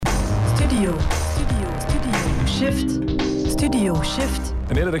Studio Shift.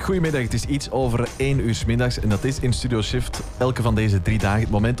 Een hele dag goedemiddag. Het is iets over 1 uur 's middags en dat is in Studio Shift elke van deze 3 dagen het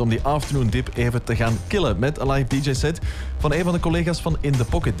moment om die afternoon dip even te gaan killen met een live DJ-set van een van de collega's van In The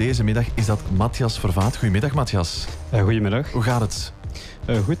Pocket. Deze middag is dat Matthias Vervaat. Goedemiddag, Matthias. Goedemiddag. Hoe gaat het?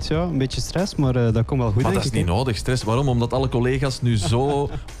 Goed, ja. Een beetje stress, maar dat komt wel goed. Maar dat is niet nodig, stress. Waarom? Omdat alle collega's nu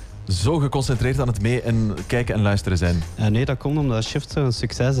zo geconcentreerd aan het mee en kijken en luisteren zijn. Nee, dat komt omdat Shift zo'n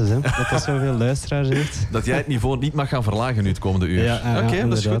succes is. Hè. Dat het zoveel luisteraars heeft. Dat jij het niveau niet mag gaan verlagen nu het komende uur. Ja, Oké,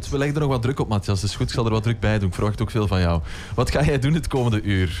 dat is goed. We leggen er nog wat druk op, Matthias. Dat is goed, ik zal er wat druk bij doen. Ik verwacht ook veel van jou. Wat ga jij doen het komende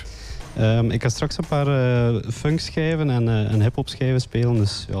uur? Ik ga straks een paar funkschijven en hip-hop schijven spelen.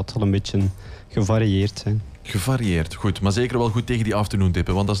 Dus ja, het zal een beetje gevarieerd zijn. Gevarieerd, goed. Maar zeker wel goed tegen die afternoon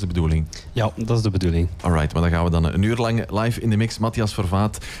dippen, want dat is de bedoeling. Ja, dat is de bedoeling. Alright, maar dan gaan we dan een uur lang live in de mix. Matthias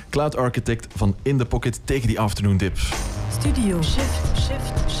Vervaat, Cloud Architect van In The Pocket tegen die afternoon dip. Studio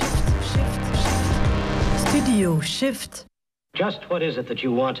Shift. Just what is it that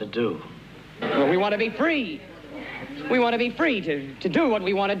you want to do? Well, we want to be free. We want to be free to do what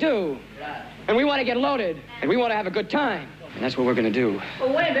we want to do. And we want to get loaded. And we want to have a good time. And that's what we're going to do.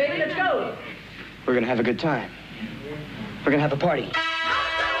 Well, wait, baby, let's go. We're going to have a good time. We're going to have a party.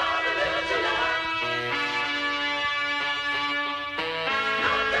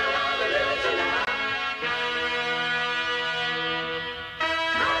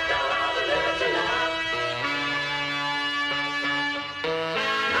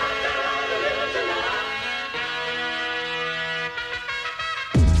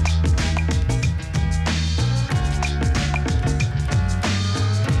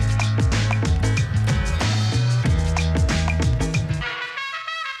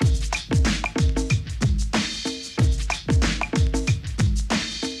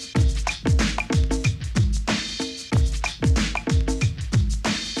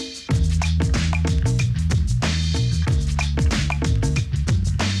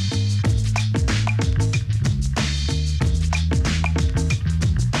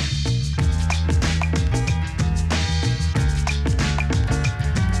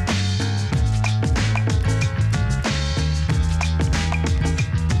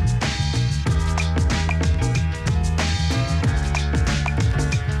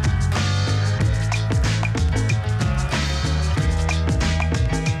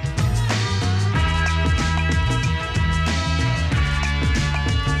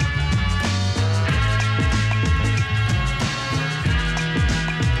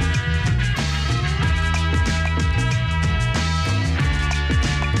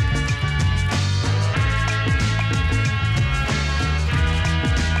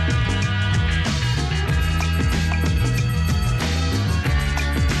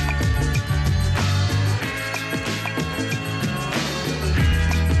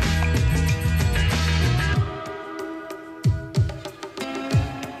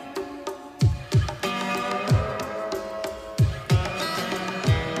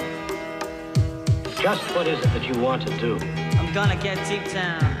 Just what is it that you want to do? I'm gonna get deep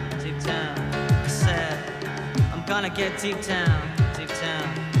down, I said, I'm gonna get deep down.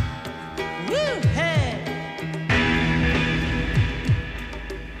 Woo, hey!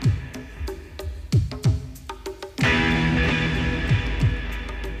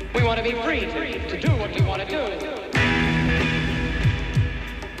 We want to be free to do what we want to do.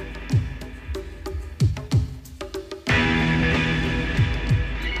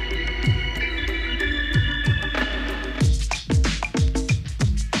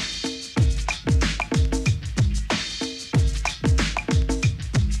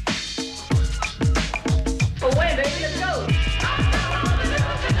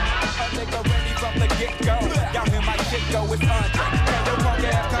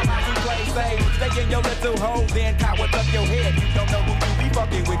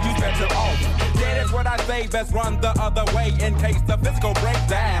 Best run the other way in case the physical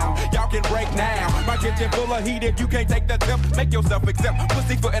breakdown. Y'all can break now. My kitchen full of heat if you can't take the tip. Make yourself exempt.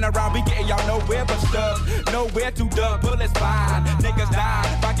 Pussy footin' around, be getting y'all nowhere but stuck. Nowhere to duck, bullets fine. Niggas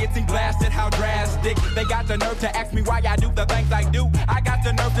die by getting blasted, how drastic. They got the nerve to ask me why I do the things I do. I got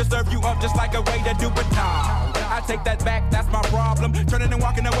the nerve to serve you up just like a way to do it now. I take that back, that's my problem. Turning and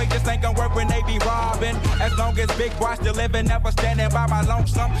walking away just ain't gonna work when they be robbing. As long as Big Boy still living, never standing by my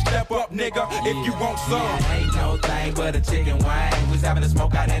lonesome. Step up, nigga, if you want some. Yeah, ain't no thing but a chicken wing. We's having a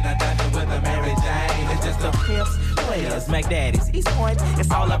smoke out in the dungeon with a Mary Jane. It's just the pimps, players, Mac Daddies, East Point.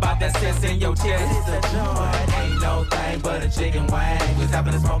 It's all about that sense in your chest. It's a joint. Ain't no thing but a chicken wing. We's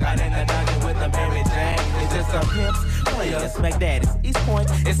having a smoke out in the dungeon with a Mary Jane. It's just the pimps, players, Mac Daddies, East Point.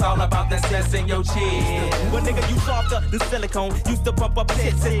 It's all about that sense in your chest. Well, nigga, you softer than silicone. Used to pump up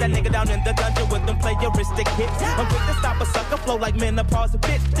shit. Since that nigga down in the dungeon with them playeristic hits. I'm quick to stop a sucker flow like menopause a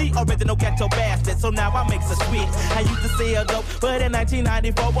bitch. The original ghetto bastard. So now I make a switch. I used to sell dope, but in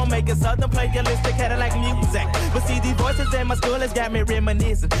 1994 I'm making southern playeristic Cadillac music. But see, these voices in my school has got me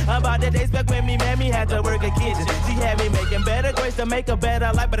reminiscing about the days back when me mammy had to work a kitchen. She had me making better grades to make a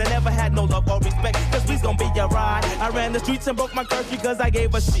better life, but I never had no love or respect. Cause we's gonna be a ride. I ran the streets and broke my curse because I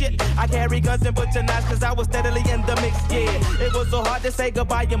gave a shit. I carry guns and butcher knives cause I was steadily in the mix, yeah. It was so hard to say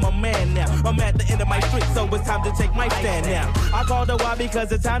goodbye, I'm a man now. I'm at the end of my street, so it's time to take my stand now. I called a while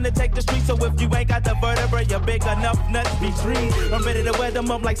because it's time to take the street. So if you ain't got the vertebrae, you're big enough nuts be treed. I'm ready to wear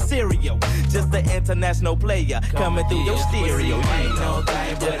them up like cereal. Just the international player coming through your stereo. Ain't no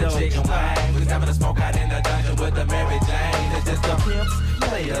thing but a chicken wing. We's having a smoke out in the dungeon with a Mary Jane. It's just the Pimps,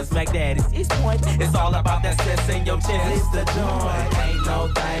 players, Mac Daddies, East Point. It's all about that sense in your chest. It's the joint. Ain't no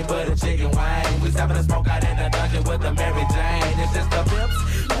thing but a chicken wing. We's having a smoke out in the dungeon with a Mary Jane. It's just the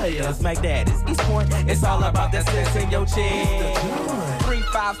Pimps, players, Mac Daddies, East Point. It's all about that sense in your chest.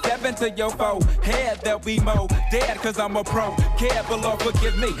 357 to your foe. Head that we mow. Dead cause I'm a pro. Care below,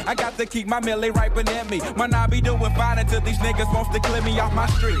 forgive me. I got to keep my millie right beneath me. Might not be doing fine until these niggas wants to clear me off my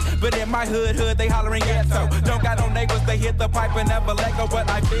street. But in my hood, they hollering ghetto. Don't got no neighbors, they hit the pipe and never let go. But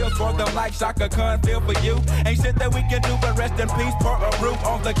I feel for them like Shaka Khan feel for you. Ain't shit that we can do but rest in peace. Pour a roof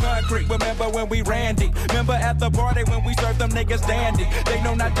on the concrete. Remember when we randy? Remember at the party when we served them niggas dandy? They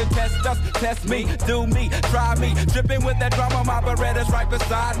know not to test us, test me, do me, try me. Dripping with that drama, my Beretta's right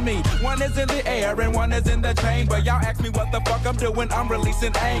beside me. One is in the air and one is in the chamber. Y'all ask me what the fuck I'm doing, I'm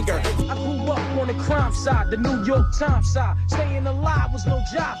releasing anger. I grew up on the crime side, the New York Times side. Staying alive was no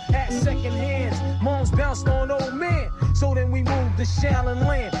job, had second hands. Moms bounced on old men, so then we moved to Shaolin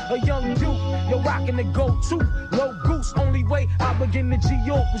Land. A young youth, yo rocking the go-to. Low goose, only way I begin to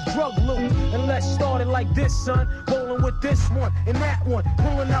G-York was drug loot. And let's start it like this, son. Rolling with this one and that one,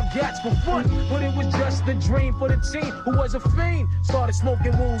 pulling out gats for fun. But it was just a dream for the team who was a fiend. Started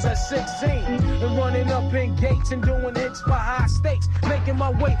smoking wools at 16 and running up in gates and doing hits for high stakes. Making my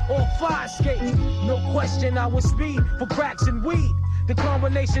way on fire skates. No question I was speed for cracks and weed. The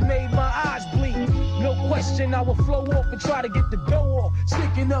combination made my eyes bleed. No question I would flow off and try to get the dough off.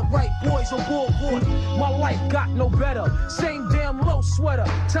 Sticking up right boys on board. My life got no better. Same damn low sweater.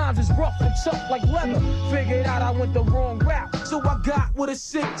 Times is rough and tough like leather. Figured out I went the wrong route. So I got with a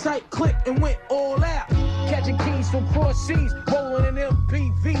sick tight click and went all out. Catching keys from cross seas. Rolling in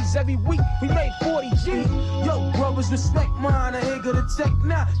MPVs every week. We made 40 G's. Yo, brothers respect mine. I ain't gonna take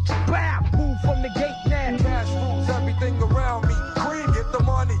now. Bow, move from the gate now. Cash rules everything around me. Get the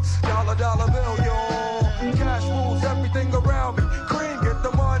money, dollar bill, yo. Cash rules everything around me. Cream, get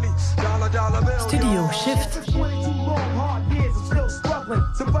the money, dollar bill, yo. Studio Shift. 22 long hard years, I'm still struggling.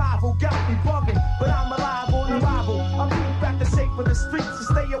 Survival got me bugging, but I'm alive on arrival. I'm beat back to shape for the streets to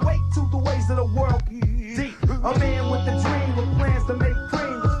stay awake to the ways of the world. Deep, a man with a dream with plans to make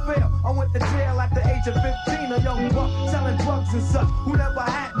cream was fail. I went to jail at the age of 15, a young buck selling drugs and such who never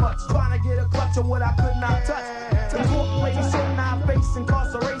had much, trying to get a clutch on what I could not touch. The court lady so now I face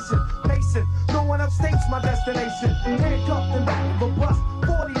incarceration, pacing. No one upstates my destination. Handcuffed in back of a bus,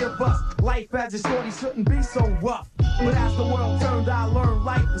 40 of us. Life as a shorty shouldn't be so rough. But as the world turned, I learned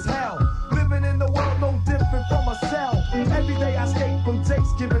life is hell. Living in the world no different from a cell. Every day I escape from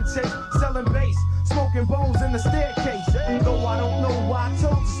takes, giving chase, selling bass, smoking bones in the staircase. Though I don't know why I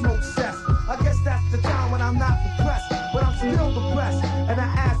chose to smoke cess. I guess that's the time when I'm not depressed, but I'm still depressed. And I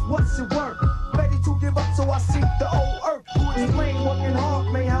ask, what's your work? Ready to give up, so I seek the old earth to explain. Working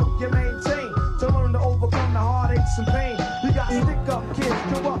hard may help you maintain, to learn to overcome the heartaches and pain. You got stick up kids,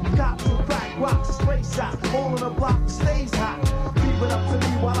 corrupt cops who crack rocks and stray shots. All in the block stays hot. Leave it up to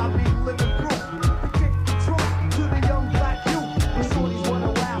me while I be living proof. We kick the truth to the young black youth. The shorties run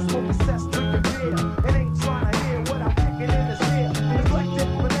around smoking cess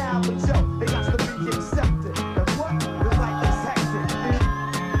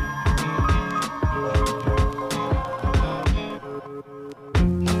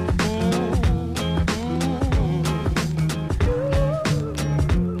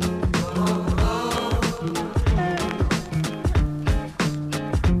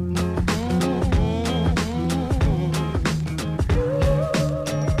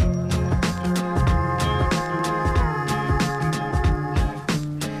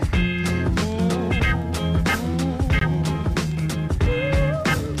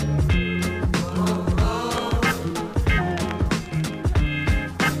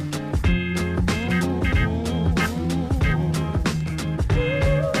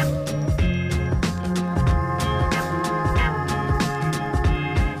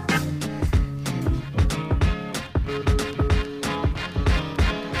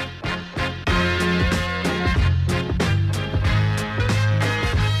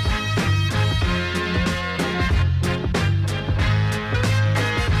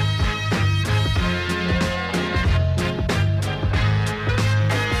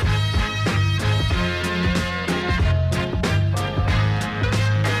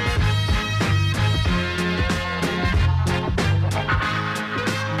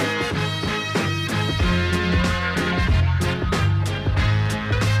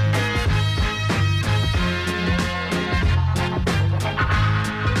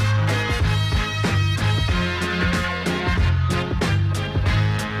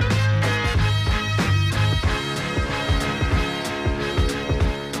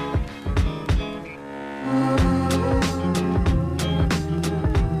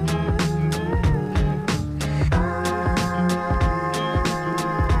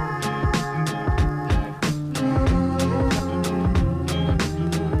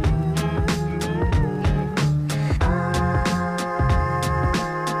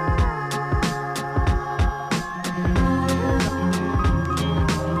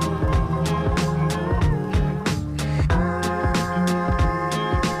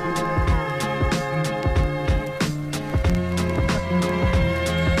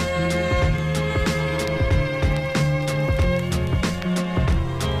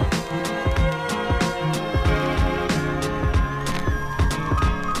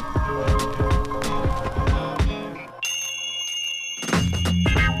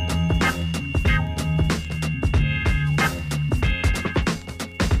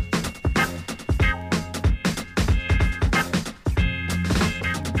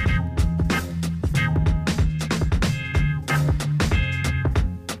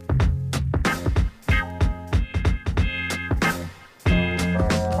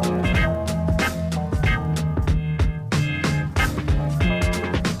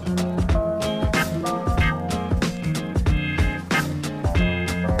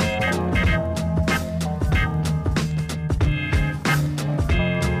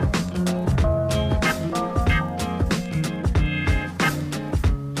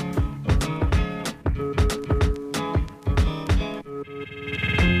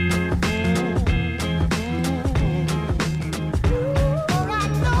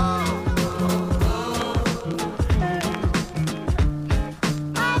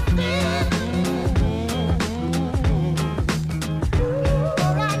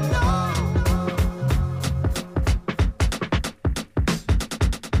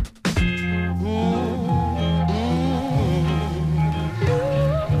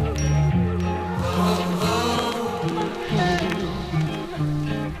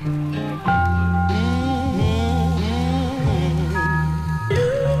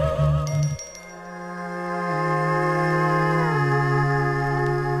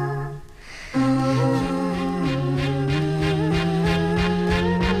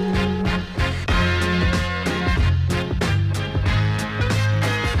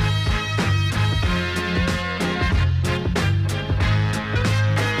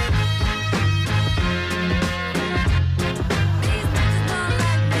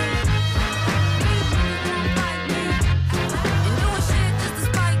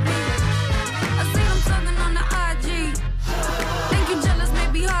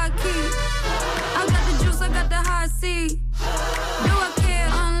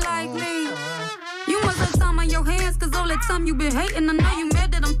you been hating. I know you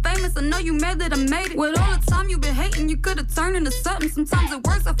mad that I'm famous. I know you mad that I made it. With all the time you been hating, you could've turned into something. Sometimes it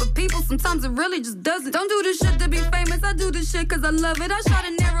works out for people, sometimes it really just doesn't. Don't do this shit to be famous. I do this shit cause I love it. I shot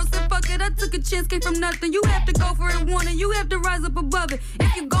an arrow, said fuck it. I took a chance, came from nothing. You have to go for it, want it. You have to rise up above it.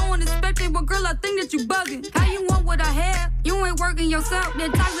 If you go unexpected, well girl, I think that you bugging. How you want what I have? You ain't working yourself.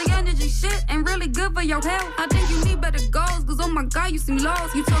 That toxic energy shit ain't really good for your health. I think you need better goals, cause oh my god, you seem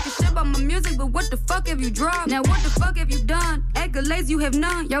lost. You talking shit about my music, but what the fuck have you dropped? Now what the fuck have you done? Accolades you have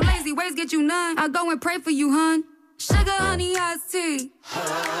none. Your lazy ways get you none. I go and pray for you, hun. Sugar, honey, iced tea.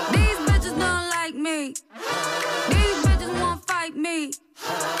 These bitches don't like me. These bitches won't fight me.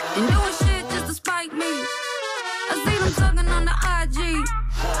 And doing shit just to spite me. I see them talking on the IG.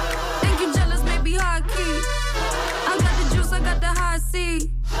 Think you jealous, maybe high key. I got the juice, I got the high C. Do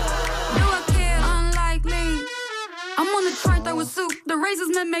I care? Unlikely. I'm on the train throwing soup. The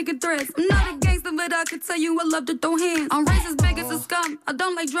racist men making threats. I'm not a gangster, but I can tell you I love to throw hands. I'm racist, big as a scum. I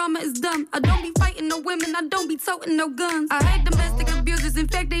don't like drama, it's dumb. I don't be fighting no women, I don't be toting no guns. I hate domestic abusers, in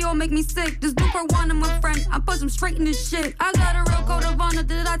fact they all make me sick. This dude per one of my friend, I push him straight in this shit. I got a real code of honor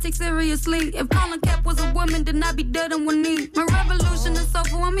that I take seriously. If Colin Kaepernick was a woman, then I'd be dead on one knee. My revolution is so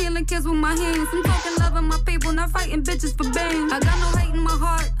full, I'm healing kids with my hands. I'm talking loving my people, not fighting bitches for bangs. I got no hate in my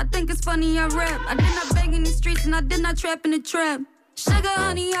heart, I think it's funny I rap. I did not bang in the streets and I did not trap in the trap. Sugar,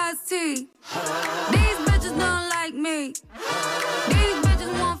 honey, iced tea. These bitches don't like me. These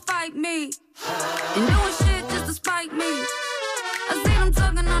bitches won't fight me. And doing shit just to spite me. I see them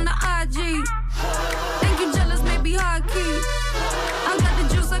talking on the IG. Think you jealous, maybe high key. I got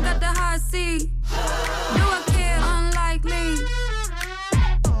the juice, I got the high C. Do I care? Unlikely.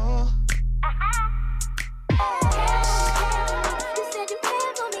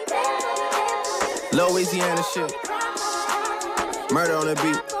 Louisiana shit. Murder on the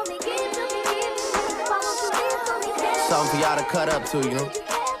beat. Something for y'all to cut up to, you know?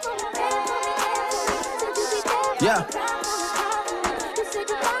 Yeah.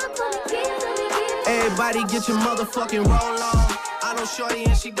 Everybody get your motherfucking roll on. I know shorty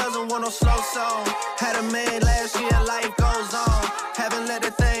and she doesn't want no slow song. Had a man last year, life goes on. Haven't let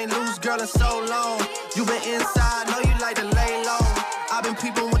that thing loose, girl, in so long. You been inside, know you like to lay low. I've been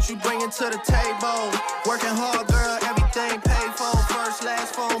peeping what you bringing to the table. Working hard, girl, everything paid for. First,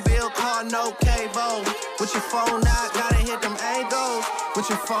 last phone bill, car, no cable. With your phone out, gotta hit them angles. With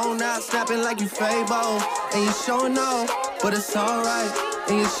your phone out, snapping like you Fable. And you showing off, but it's alright.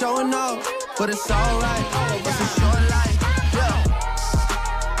 And you showing off, but it's alright. It's a short life, yeah.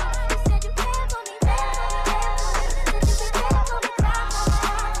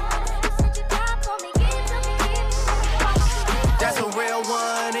 That's a real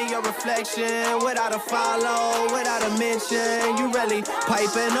one in your reflection. Without a follow, without a mention. You really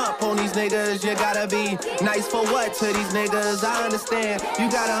piping up on these niggas. You gotta be nice for what to these niggas? I understand. You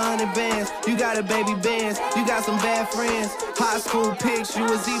got 100 bands, you got a baby bands, you got some bad friends. High school pics, you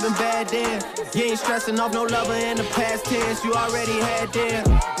was even bad then. You ain't stressing off no lover in the past tense. You already had them.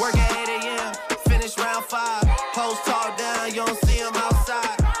 Work at 8 a.m., finish round 5. Hoes talk down, you don't see them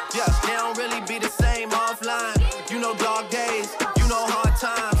outside. Yeah, they don't really be the same offline. You know dog days, you know hard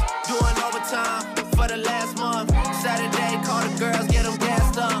times. Doing overtime for the last month. Saturday, call the girls, get them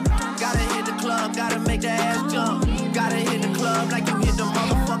gassed up. Gotta hit the club, gotta make the ass jump. Gotta hit the club like you hit the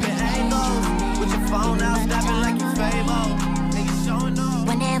motherfucking angles. With your phone out, snapping like you Fable. And you showing off.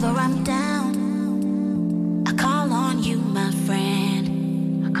 Whenever I'm down, I call on you, my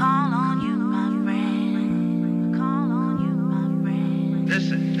friend. I call on you, my friend. I call on you, my friend.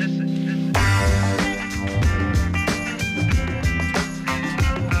 Listen, listen, listen.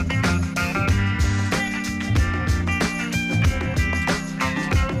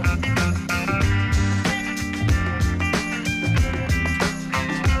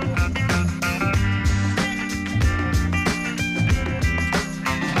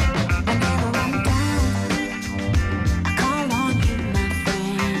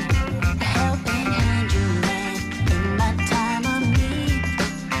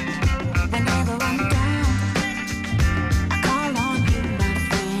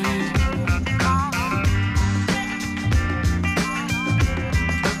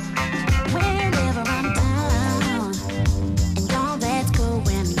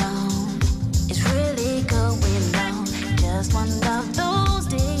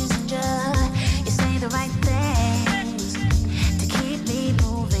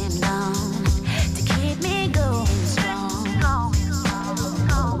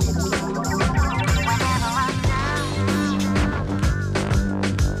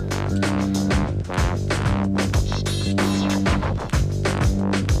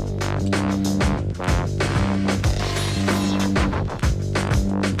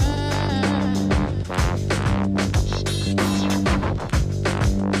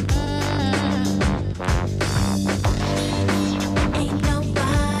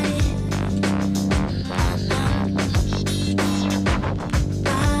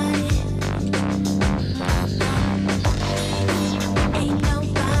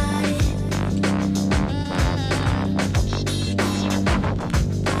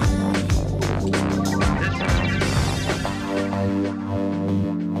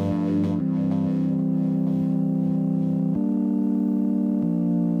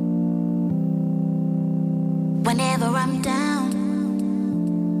 Whenever I'm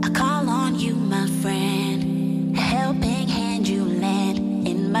down, I call on you, my friend. A helping hand you lend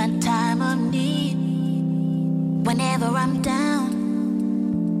in my time of need. Whenever I'm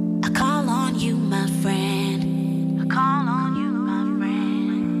down, I call on you, my friend. I call on you, my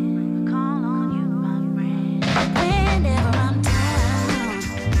friend. I call on you, my friend. Whenever I'm down,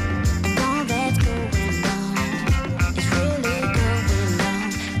 and all that's going on is really going on.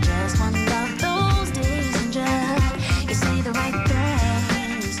 Just one of those days, and just you say the right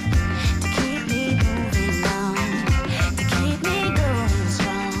things to keep me moving on, to keep me going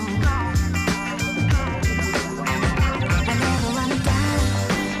strong. Whenever I'm down,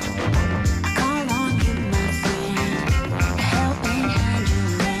 I call on you, my friend. A helping hand you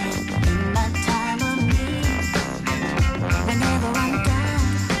lend in my time of need. Whenever I'm down,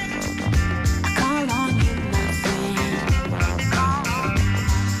 I call on you, my friend. Call on you.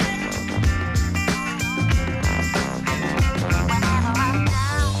 Whenever I'm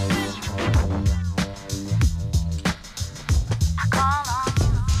down, I call on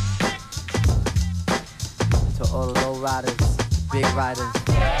you. To all the low riders, big riders.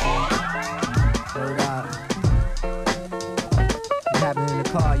 Word up. What happened in the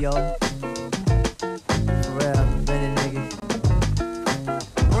car, yo? For real, been a nigga.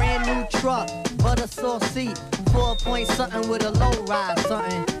 Brand new truck, butter sauce seat. 4 point something with a low ride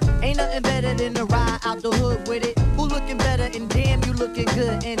something. Ain't nothing better than to ride out the hood with it. Who looking better and damn you looking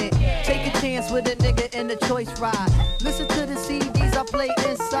good in it. Take a chance with a nigga in the choice ride. Listen to the CDs I play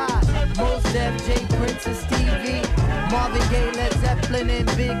inside. Mos Def, J Prince and Stevie, Marvin Gaye, Led Zeppelin and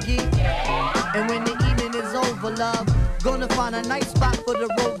Biggie. And when the evening is over, love, gonna find a nice spot for the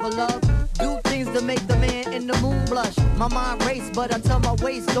rover, love. Do things to make the man in the moon blush. My mind race, but I tell my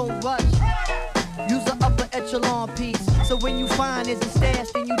waist don't rush. Use the upper echelon piece, so when you find it's a stash,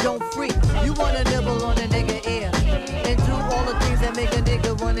 then you don't freak. You wanna nibble on a nigga ear, and do all the things that make a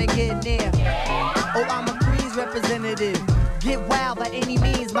nigga wanna get near. Oh, I'm a Queens representative. Get wild by any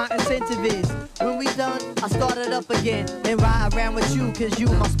means, my incentive is. When we done, I start it up again, and ride around with you, cause you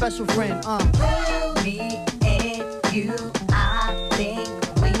my special friend, Me and you, I think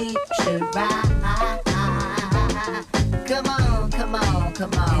we should ride. Come on, come on,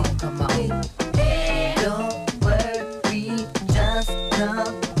 come on, come on. Don't worry, just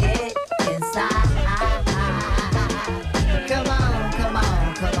come get inside. Come on, come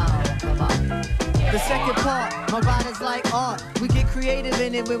on, come on, come on. The second part, my riders like art. We get creative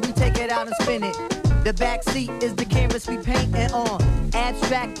in it when we take it out and spin it. The back seat is the canvas we paintin' on.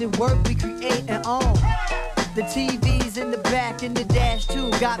 Abstracted work we creatin' on. The TV's in the back and the dash too.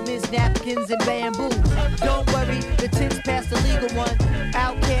 Got Miss Napkins and bamboo. Don't worry, the tint's past the legal one.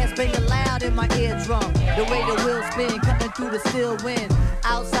 Outcast banging loud in my eardrum. The way the wheels spin, cutting through the still wind.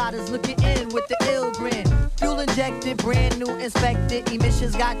 Outsiders looking in with the ill grin. Fuel injected, brand new inspected.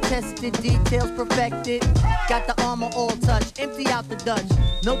 Emissions got tested, details perfected. Got the armor all touched, empty out the Dutch.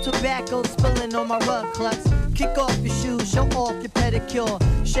 No tobacco spilling on my rug clutch. Kick off your shoes, show off your pedicure.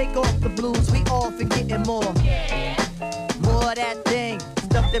 Shake off the blues, we off and getting more. More of that thing,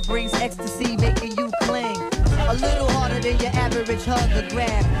 stuff that brings ecstasy, making you cling. A little harder than your average hug or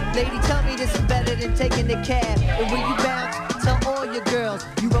grab. Lady, tell me this is better than taking the cab. And when you bounce, tell all your girls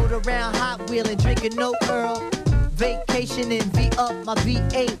you rode around Hot Wheeling, drinking no Earl. Vacation and V-up my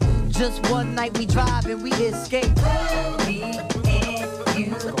V8. Just one night we drive and we escape. Me and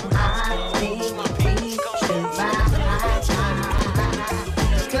you, I think we should ride.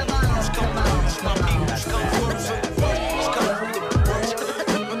 Come on, come on, come on.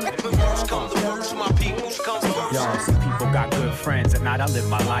 Yo, some people got good friends. At night I live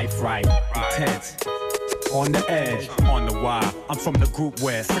my life right. Intense. On the edge, on the wire. I'm from the group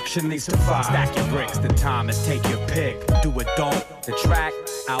where friction leads to fire. Stack your bricks, the time is take your pick. Do it, don't. The track,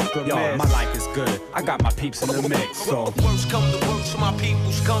 out the yo, my life is good. I got my peeps in the mix, so. Worst come to worst, my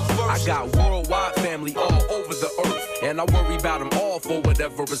peoples come first. I got worldwide family all over the earth. And I worry about them all for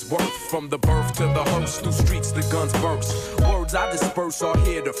whatever it's worth. From the birth to the hearse, through streets the guns burst. Words I disperse are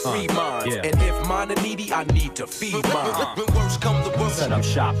here to free minds. Yeah. And if mine are needy, I need to feed mine. When worst come to worst, set up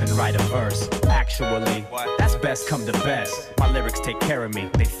shop and write a verse. Actually, that's best come to best. My lyrics take care of me,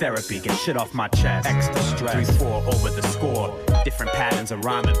 they therapy, get shit off my chest. Extra stress, 3-4 over the score. Different patterns of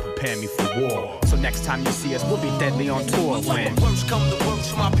rhyming prepare me for war. So next time you see us, we'll be deadly on tour. When worst come to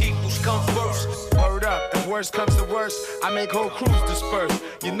worst, my peoples come first. Word up, if worst comes to worst, I make whole crews disperse.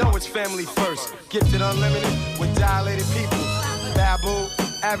 You know it's family first. Gifted unlimited with dilated people. Babu,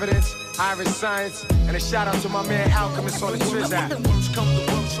 Evidence, Irish Science, and a shout out to my man Alchemist on the Trizac. Worst come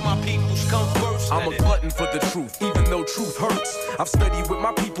to worst, my peoples come first. I'm a glutton for the truth, even though truth hurts. I've studied with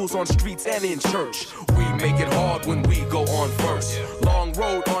my peoples on streets and in church. We make it hard when we go on first. Long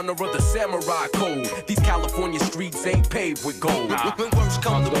road, honor of the samurai code. These California streets ain't paved with gold. When words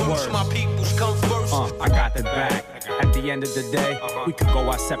come to worst, my peoples come first. I got the back. At the end of the day, we could go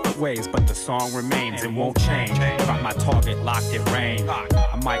our separate ways, but the song remains, it won't change. Got my target locked in range.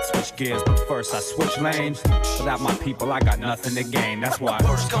 I might switch gears, but first I switch lanes. Without my people, I got nothing to gain. That's why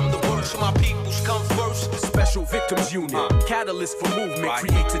worst come to worst, my peoples come first. Special Victims Unit, catalyst for movement,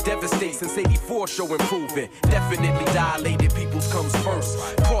 create to devastate. Since '84, show improvement. Definitely dilated peoples comes first.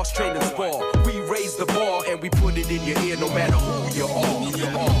 Cross train and spar, we raise the bar and we put it in your ear, no matter who you are.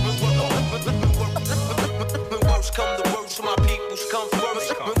 Worst come the worst, my peoples come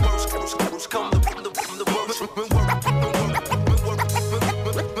first. When worst come the worst. When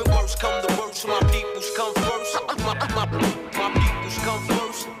worst come the worst, my peoples come first. My peoples come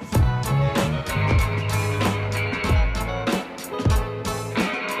first.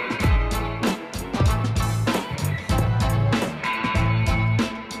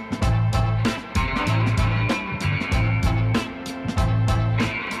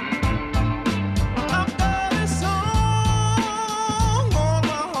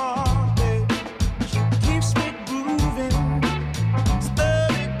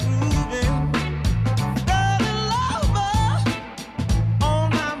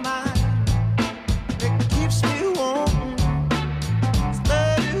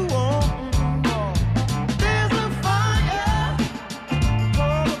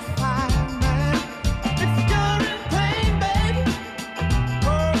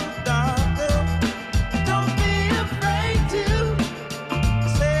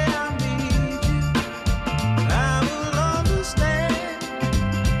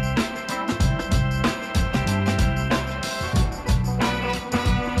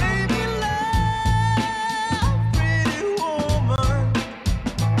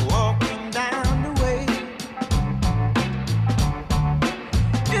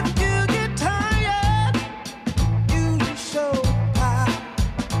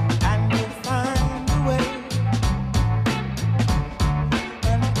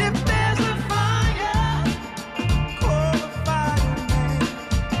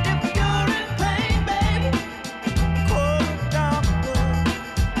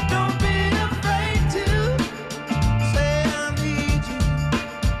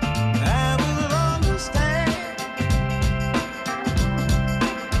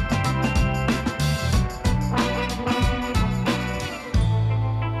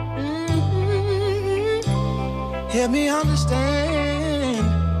 Help me understand.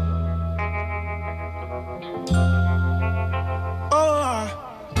 Oh,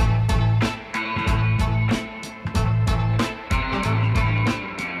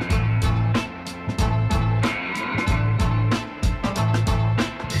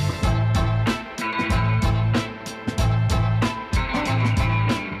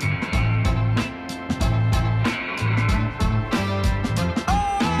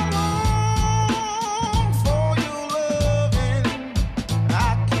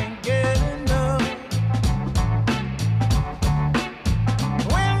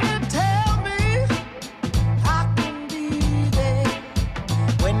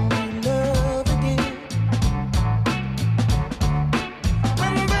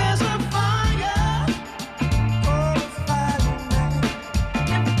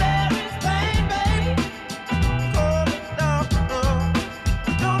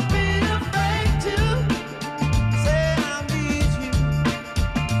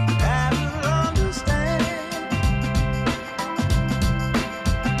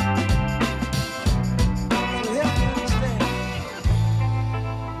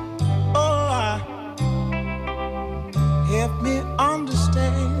 help me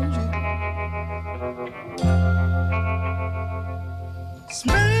understand you.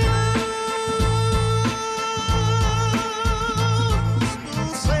 Smooth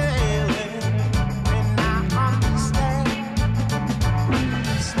sailing when I understand.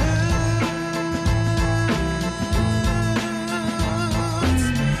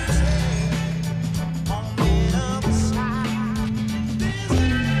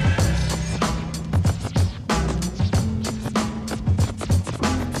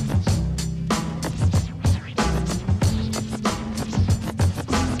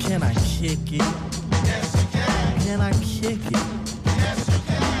 Kick it? Yes, you can. Can I kick it? Yes, you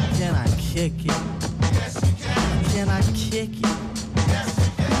can. Can I kick it? Yes, you can. Can I kick it? Yes,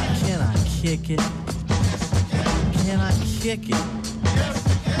 you can. Can I kick it? Yes, you can. Can I kick it? Yes,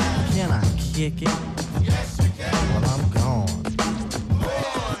 you can. Can I kick it? Yes, you can. Well, I'm gone.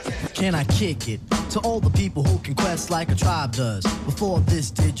 Can I kick it? To all the people who can quest like a tribe does. Before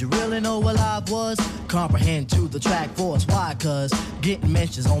this, did you really know what live was? Comprehend to the track force, why? Cause getting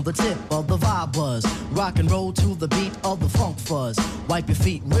mentions on the tip of the vibe buzz. Rock and roll to the beat of the funk fuzz. Wipe your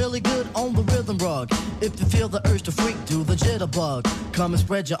feet really good on the rhythm rug. If you feel the urge to freak, do the jitterbug. Come and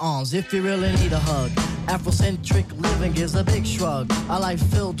spread your arms if you really need a hug. Afrocentric living is a big shrug. A life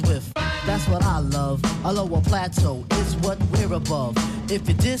filled with, that's what I love. A lower plateau is what we're above. If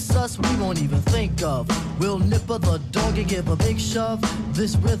you diss us, we won't even think of. We'll nipper the dog and give a big shove.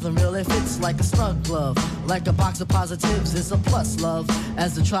 This rhythm really fits like a snug glove. Like a box of positives, it's a plus love.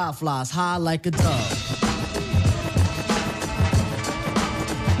 As the tribe flies high like a dove.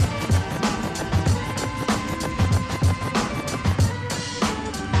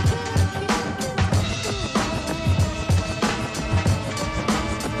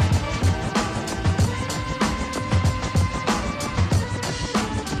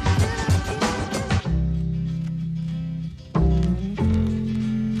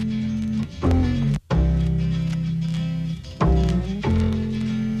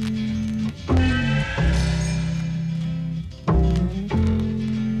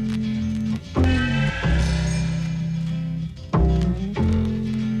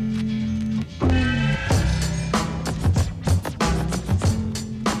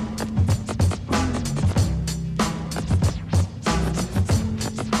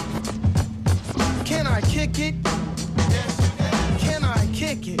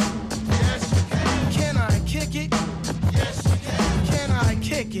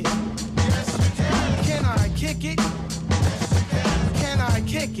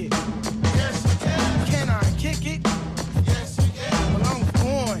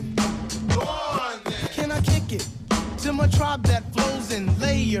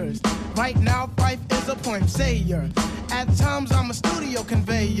 At times I'm a studio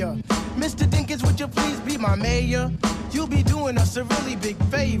conveyor. Mr. Dinkins, would you please be my mayor? You'll be doing us a really big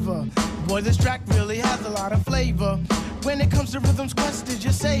favor. Boy, this track really has a lot of flavor. When it comes to rhythms, Quest is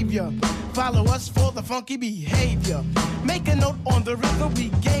your savior. Follow us for the funky behavior. Make a note on the rhythm we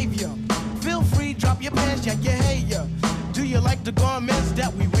gave you. Feel free, drop your pants, yeah, yeah, hey, yeah. Do you like the garments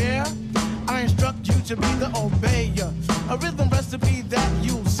that we wear? I instruct you to be the obeyer. A rhythm recipe that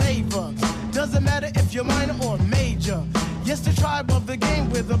you'll savor. Doesn't matter if you're minor or major. Yes, the tribe of the game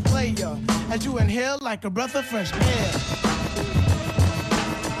with a player. As you inhale like a breath of fresh air.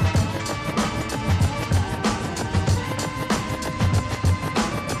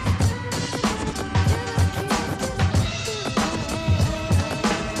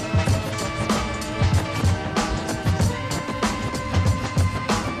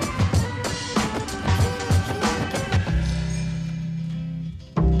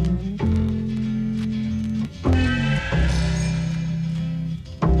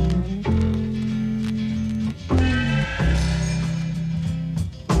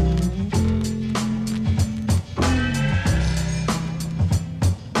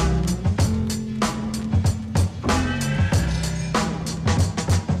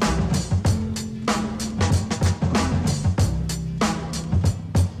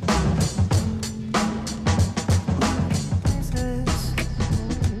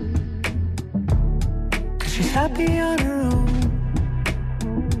 Happy on her own,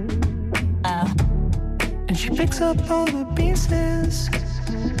 and she picks up all the pieces.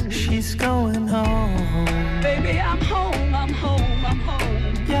 She's going home. Baby, I'm home, I'm home, I'm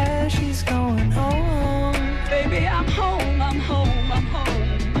home. Yeah, she's going home. Baby, I'm home, I'm home, I'm home.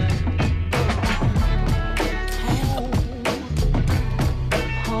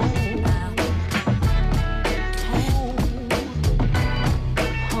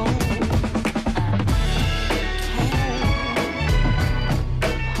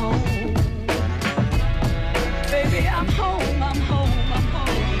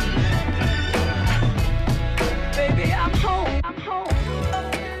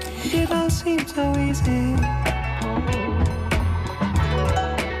 So easy,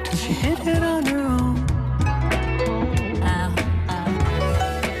 till she hit it on her own.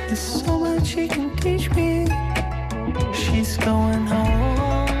 There's so much she can teach me. She's going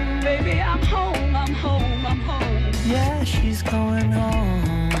home. Baby, I'm home, I'm home, I'm home. Yeah, she's going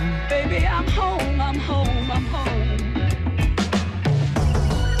home. Baby, I'm home, I'm home, I'm home.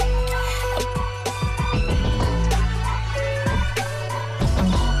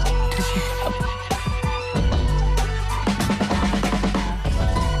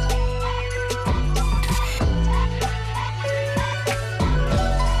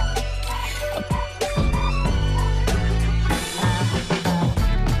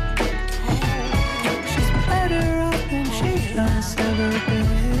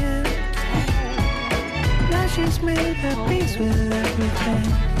 with everything.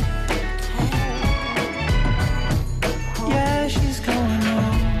 Yeah, she's going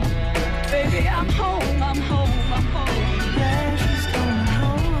home. Baby, I'm home, I'm home, I'm home. Yeah, she's going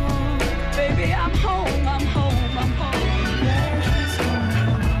home. Baby, I'm home, I'm home, I'm home. Yeah, she's going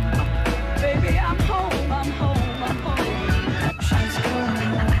home. Baby, I'm home, I'm home, I'm home. She's going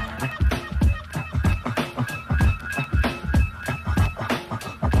home.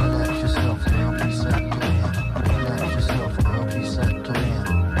 Relax yourself, girl, be settled in. Relax yourself, girl, be settled in.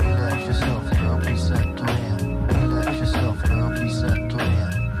 Relax yourself, girl, be settled in. Relax yourself, girl, be settled in.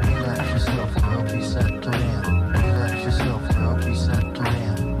 Relax yourself, girl, be settled in. Relax yourself, girl, be settled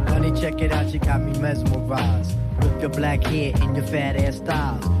in. Honey, check it out, you got me mesmerized. With your black hair and your fat ass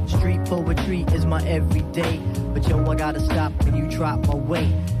styles. Street poetry is my everyday. But yo, I gotta stop when you drop my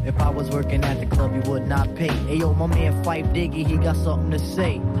weight. If I was working at the club, you would not pay. Hey yo, my man Fife Diggy, he got something to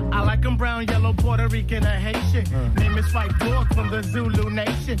say. I like him brown, yellow, Puerto Rican, or Haitian. Name is Fife Dog from the Zulu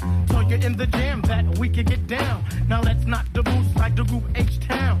Nation. Told you in the jam that we could get down. Now let's knock the boots like the group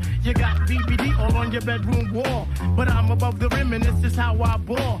H-Town. You got BBD all on your bedroom wall. But I'm above the rim and this is how I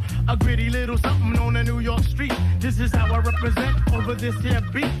ball. A gritty little something on a New York street. This is how I represent over this here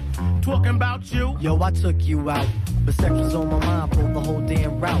beat. Talking about you. Yo, I took you out. But sex was on my mind for the whole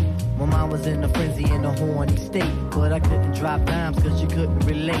damn route. My mind was in a frenzy in a horny state. But I couldn't drop dimes cause you couldn't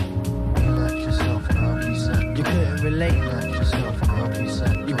relate. Relax yourself, girl, be settled. You couldn't relate. Relax yourself, girl, be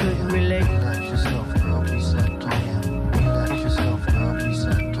settled. You couldn't relate. Relax yourself, girl, be settled in. Relax yourself, girl, be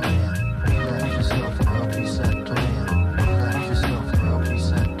settled in. Relax yourself, girl, be settled in. Relax yourself, girl, be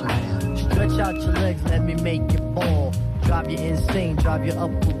settled in. Stretch out your legs, let me make you ball. Drive you insane, drive you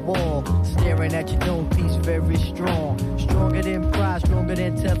up the wall. Staring at your dome piece, very strong. Stronger than pride, stronger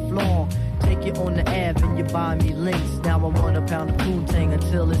than Teflon. Take you on the Ave and you buy me links. Now I want a pound of poontang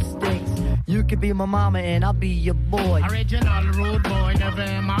until it stinks. You could be my mama and I'll be your boy. Original rude boy, never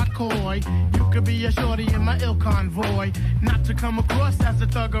am I coy. You could be a shorty in my ill convoy. Not to come across as a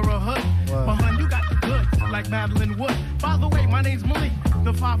thug or a hood. But hun, you got the goods, like Madeline Wood. By the way, my name's Malik,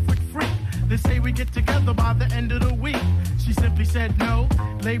 the 5-foot freak. They say we get together by the end of the week. She simply said no,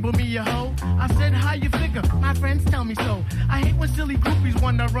 label me a hoe. I said, how you figure? My friends tell me so. I hate when silly groupies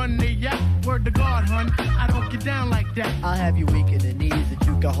wanna run their yap. Word to God, hun, I don't get down like that. I'll have you weak in the knees that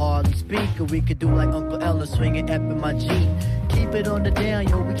you can hardly speak. Or we could do like Uncle Ella swinging up in my Jeep. Keep it on the down,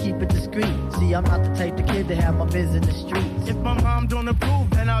 yo, we keep it discreet. See, I'm not the type of kid to have my biz in the streets. If my mom don't approve,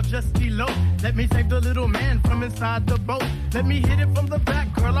 then I'll just elope. Let me save the little man from inside the boat. Let me hit it from the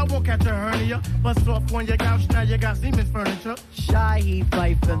back, girl, I won't catch a hernia. Bust off on your couch, now you got Siemens furniture. Shy,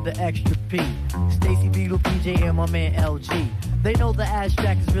 Fife, and the extra P. Stacy Beetle, PJ, and my man LG. They know the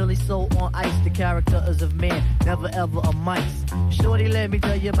abstract is really so on ice. The character is of man, never ever a mice. Shorty, let me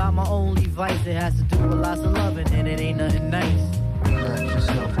tell you about my only vice. It has to do with lots of loving, and it ain't nothing nice. Relax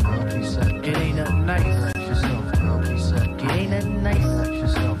yourself, girl, be settled. It ain't nothing nice. Relax yourself, girl, be settled. It ain't nothing nice. Relax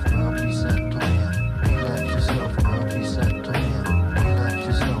yourself, girl, be settled in. Relax yourself, girl, be settled in. Relax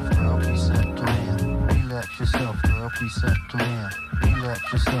yourself, girl, be settled in. Relax yourself, girl, be settled in.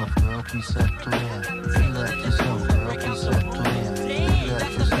 Relax yourself, girl, be settled in. Relax yourself, girl, be settled in.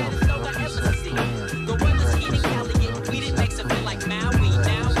 Relax yourself, girl, be settled in. The weather's heating, Cali get weed, it makes it feel like Maui.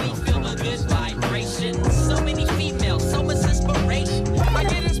 Now we feel a good vibration. So many females, so much inspiration. I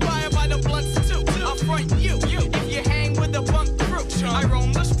get inspired by the blunts too. I'll front you. If you hang with the bunk crew, I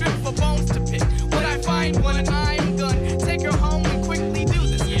roam the strip for bones to pick. What I find when I'm done, take her home and quickly do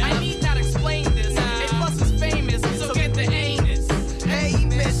this. I need not explain this. A plus is famous, so get the anus. Hey,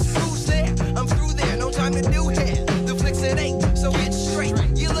 miss, who's there? I'm through there, no time to do hair. The flicks it ain't, so get straight.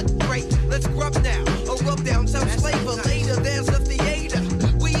 You look great, let's grub now. Or rub down some flavor later, there's a theater.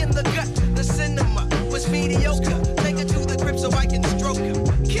 We in the gut, the cinema was mediocre. Take her to the crib so I can stroke her.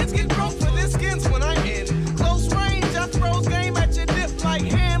 Kids get broke for their skins when I'm in close range. I throws game at your dip like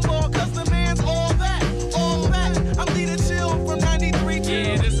handball, cause the man's all that, all that. I'm leader chill from 93 to.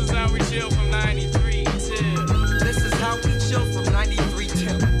 Yeah, this is how we chill from 93 till. This is how we chill from 93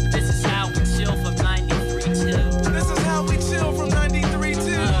 till. This is how we chill from 93 till. This is how we chill from 93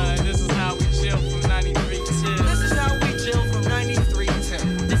 till. This is how we chill from 93 till. This is how we chill from 93 till.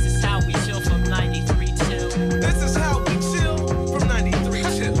 This is how we chill from 93 till. This is how we chill from 93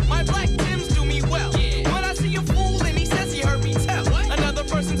 till. My black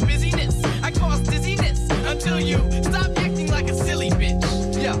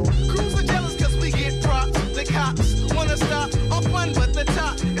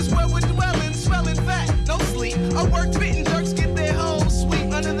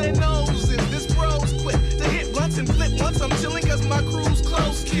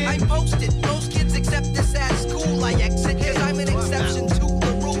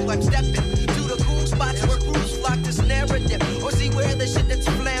I'm stepping to the cool spots where crews flock to snare a dip. Or see where the shit that's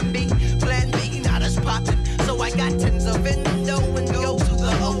plan B, not as poppin'. So I got tins of endo and go to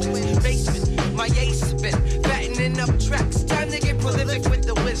the open basement. My ace spin, fattening up tracks. Time to get prolific with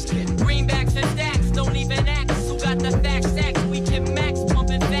the whiskey. Greenbacks and stacks, don't even ask. Who got the facts? Stacks, we can max,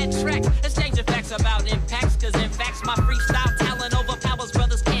 pumping fat tracks. Exchanging facts about impacts, cause in facts my freestyle talent overpowers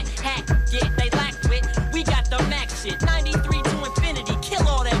brothers can't hack. Get they lack wit, we got the max shit. 93 to infinity, kill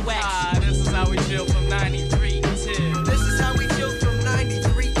all that wax. Ah, this is how we chill from 93 till. This is how we chill from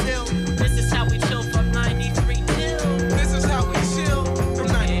 93 till. This is how we chill from 93 till. This is how we chill from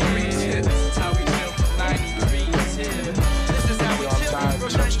 93 till. This is how we chill from 93 till. This is how we chill from 93 till.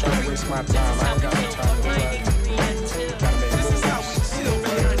 Just trying to waste my time. I ain't got no time to play. This is how we chill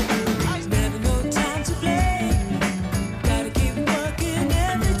from 93 till. Never no time to play. Gotta keep working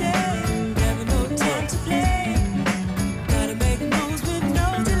every day. Never no time to play. Gotta make moves with no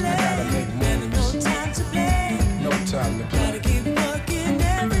delay. Never no time to play. No time to play. Gotta keep working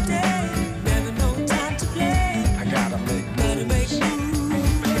every day. Never no time to play. I gotta make Gotta make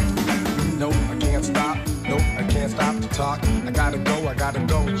moves. Nope, I can't stop. Nope, I can't stop to talk. I gotta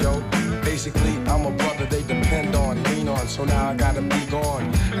go, yo. Basically, I'm a brother they depend on, lean on. So now I gotta be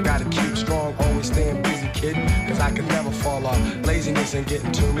gone. I gotta keep strong, always staying busy, kid. Cause I can never fall off. Laziness ain't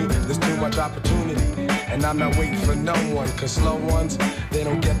getting to me. There's too much opportunity. And I'm not waiting for no one. Cause slow ones, they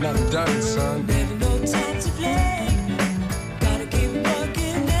don't get nothing done, son. Never no time to play. Gotta keep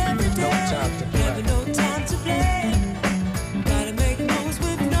working every day. No time to play. Never no time to play. Gotta make moves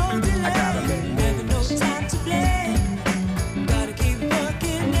with no delay. I gotta make moves. Never no time to play. Gotta keep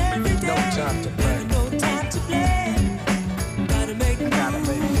working every day. No time to play. Never no time to play. Gotta make moves. I gotta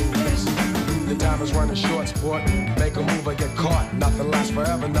make moves. The time is running short, sport. Make a move or get caught. Nothing lasts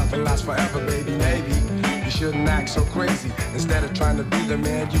forever, baby. Maybe you shouldn't act so crazy. Instead of trying to be the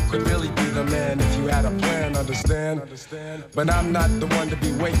man, you could really be the man if you had a plan, understand? But I'm not the one to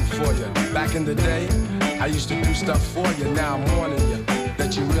be waiting for you. Back in the day, I used to do stuff for you. Now I'm warning you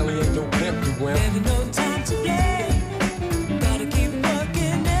that you really ain't no pimp, you wimp. Never no time to play. Gotta keep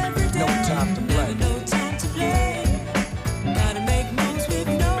working every day. No time to play. Never no time to play. Gotta make moves with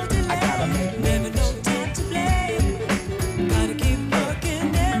no delay. I gotta make moves. Never no time to play. Gotta keep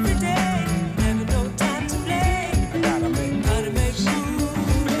working every day. Never no time to play. I gotta make moves. Gotta make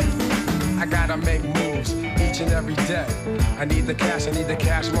moves. I gotta make moves each and every day. I need the cash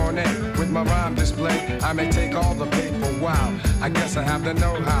money. With my rhyme display, I may take all the paper. Wow, I guess I have the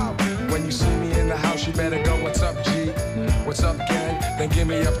know-how. When you see me in the house, you better go, what's up, G? What's up, gang? Then give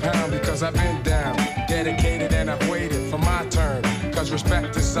me a pound because I've been down. Dedicated and I've waited for my turn. Cause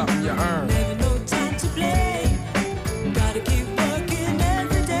respect is something you earn. Never no time to play. Gotta keep working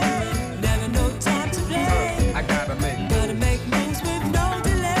every day. Never no time to play. I gotta make moves with no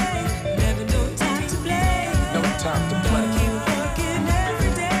delay. Never no time to play. No time to play. Gotta keep working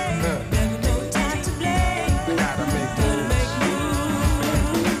every day. Never no time to play. I gotta make moves.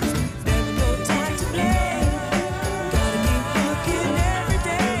 Never no time to play. Gotta keep working every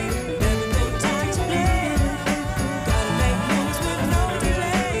day. Never no time to play. Gotta make moves with no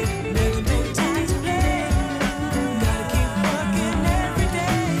delay. Never no time to play. Gotta keep working every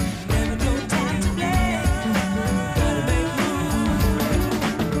day. Never no time to play. Gotta make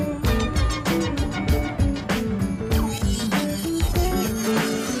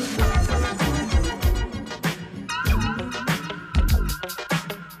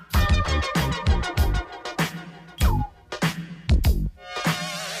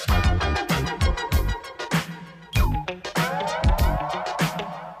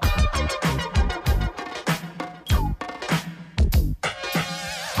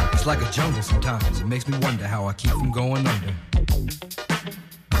It's like a jungle sometimes. It makes me wonder how I keep from going under.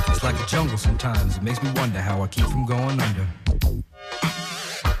 It's like a jungle sometimes. It makes me wonder how I keep from going under.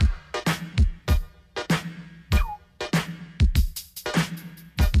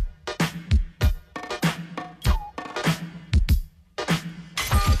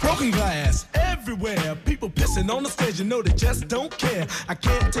 Broken glass everywhere. People pissing on the stage, you know they just don't care. I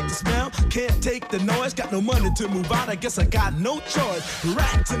can't take the smell, can't take the noise. Got no money to move out, I guess I got no choice.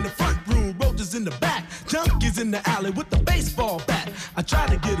 Rats in the front room, roaches in the back, junkies in the alley with the baseball bat. I tried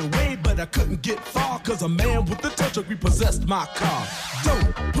to get away, but I couldn't get far, cause a man with a tow truck repossessed my car.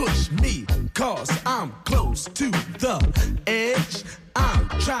 Don't push me, cause I'm close to the edge. I'm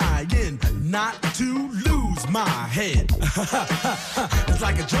trying not to lose my head. It's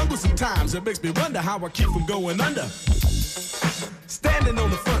like a jungle sometimes. It makes me wonder how I keep from going under. Standing on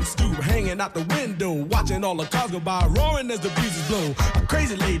the front stoop, hanging out the window, watching all the cars go by, roaring as the breezes blow. A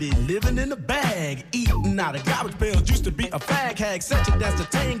crazy lady living in a bag, eating out of garbage pails, used to be a fag hag, such a dance to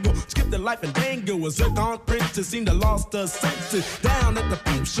tango, skipped the life and dango, a zircon princess seemed to lost her senses. Down at the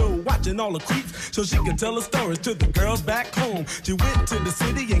peep show, watching all the creeps, so she could tell her stories to the girls back home. She went to the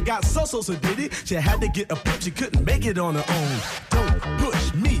city and got so did it. She had to get a pimp, she couldn't make it on her own. Don't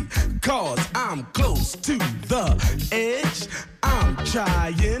push me, cause I'm close to the edge. I'm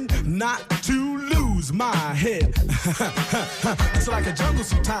trying not to lose my head. It's like a jungle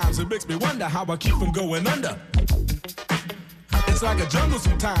sometimes, it makes me wonder how I keep from going under. It's like a jungle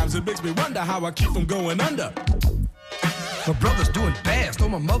sometimes, it makes me wonder how I keep from going under. My brother's doing fast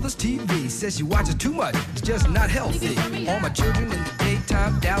on my mother's TV. Says she watches too much, it's just not healthy. All my children in the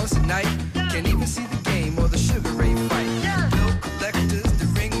daytime, Dallas at night. Can't even see the game or the Sugar Ray fight. Bill collectors to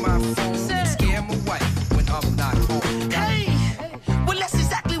ring my phone, scare my wife when I'm not home. Hey, well that's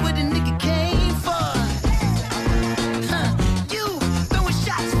exactly what the nigga came for. You throwing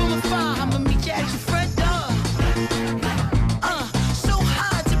shots from afar, I'ma meet you at your front door. So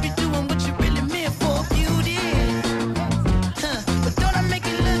hard to be doing what you really meant for, beauty. But don't I make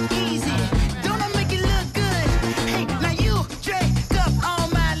it look easy? Don't I make it look good? Hey, now you drink up all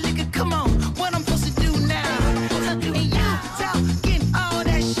my liquor, come on, what I'm supposed to do now? And you talking all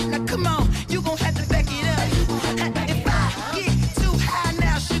that shit, now come on, you gon' have to back it up. If I get too high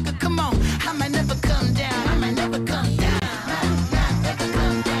now, sugar, come on, I might never come down, I might never come down. Never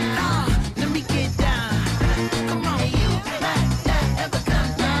come down. Let me get down. Come on, hey, you might not ever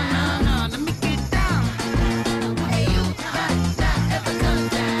come down. No, let me get down. Hey, you might not ever come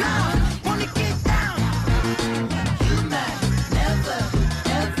down. Wanna get down? You might never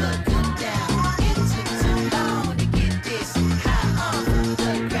ever come down. It took too long to get this high off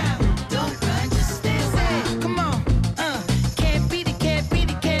the ground. Don't run, just stay away. Come on, can't beat it, can't beat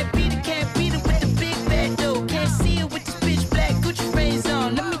it, can't beat it, can't beat it with the big bad dough. Can't see it with this bitch black Gucci frames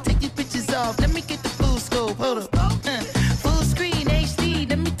on. Let me take these bitches off. Let me get the full scope. Hold up, full screen HD.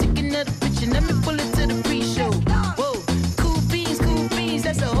 Let me take another picture. Let me pull it to the pre-show. Whoa, cool beans,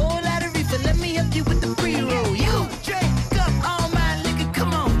 that's a whole lot of reefer. Let me help you with the pre-roll. You drink up all my liquor.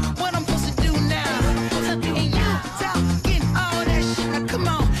 Come on, what I'm supposed to do now? And you talking all that shit. Now come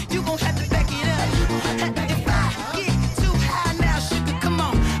on, you gon' have to back it up. If I get too high now, sugar, come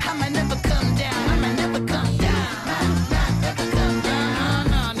on, I might never come down. I might never come down. Never come down.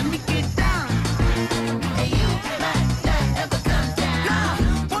 No, let me get down. Hey, you might not ever come down.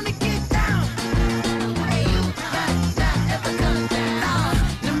 Wanna get down? Hey, you might not ever come down.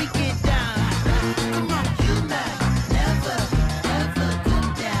 Let me get down. Come on, you might never ever come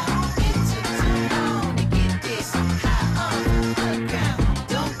down. It took too long to get this high off the ground.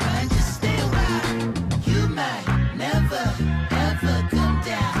 Don't run, just stay around. You might never ever come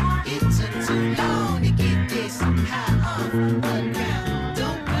down. It took too long to get this high off the ground.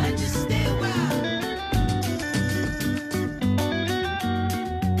 Don't run, just stay around.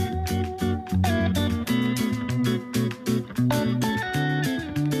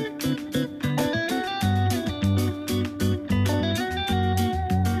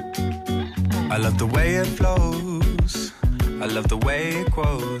 I love the way it flows, I love the way it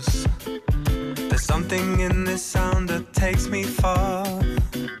grows. There's something in this sound that takes me far.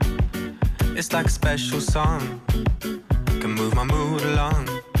 It's like a special song, can move my mood along.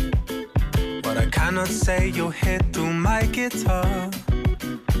 What I cannot say, you'll hear through my guitar.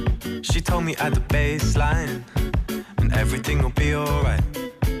 She told me at the bass line, and everything will be alright.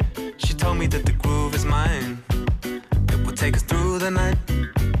 She told me that the groove is mine, it will take us through the night.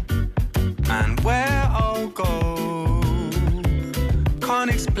 And where I'll go, can't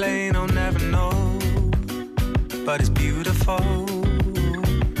explain, I'll never know. But it's beautiful,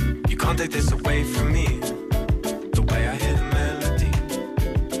 you can't take this away from me. The way I hear the melody,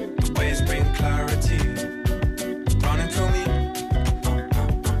 the way it's bringing clarity, running through me.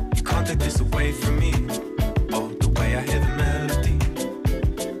 You can't take this away from me. Oh, the way I hear the melody,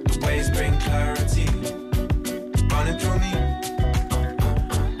 the way it's bringing clarity, running through me.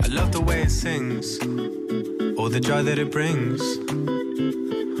 I love the way it sings, all the joy that it brings.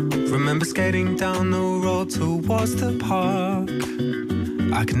 Remember skating down the road towards the park.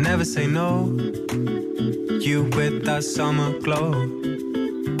 I could never say no, you with that summer glow.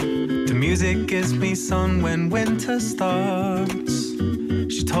 The music gives me sun when winter starts.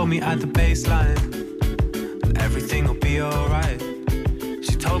 She told me at the baseline that everything will be alright.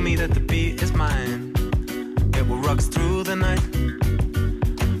 She told me that the beat is mine, it will rock us through the night.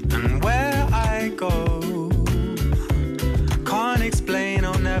 And where I go, can't explain,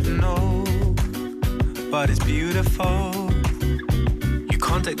 I'll never know. But it's beautiful,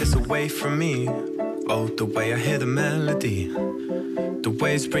 can't take this away from me. Oh, the way I hear the melody, the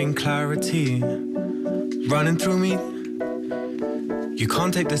waves bring clarity running through me. You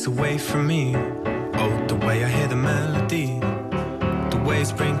can't take this away from me. Oh, the way I hear the melody, the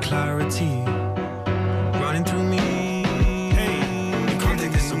waves bring clarity running through me. Hey, you can't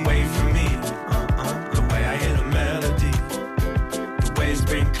take this away from me. The way I hear the melody, the waves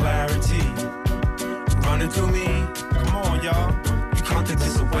bring clarity running through me. Come on, y'all. You can't take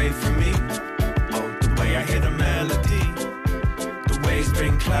this away from me. Oh, the way I hear the melody, the waves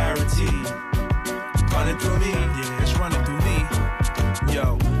bring clarity running through me. Yeah, it's running through me.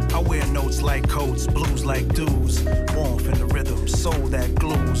 Yo, I wear notes like coats, blues like dudes. Warmth in the rhythm, soul that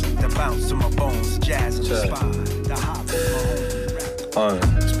glues, that bounce to my bones, jazz in the spine, the hop in my home.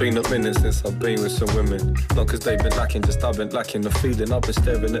 It's been a minute since I've been with some women. Not cause they've been lacking, just I've been lacking the feeling. I've been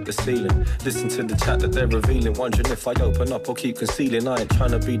staring at the ceiling, listen to the chat that they're revealing. Wondering if I open up or keep concealing. I ain't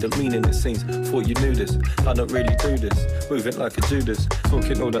trying to be the meaning, it seems. Thought you knew this, I don't really do this. Moving like a Judas,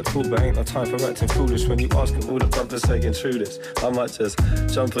 talking all that talk, but ain't no time for acting foolish. When you ask them all the brothers saying true this, I might just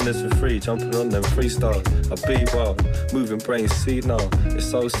jump on this for free, jumping on them freestyles. I be wild, moving brains, see now. It's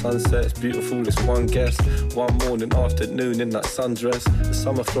so sunset, it's beautiful, it's one guest. One morning, afternoon in that sundress. The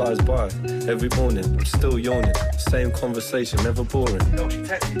summer flies by, every morning I'm still yawning. Same conversation, never boring. Yo, she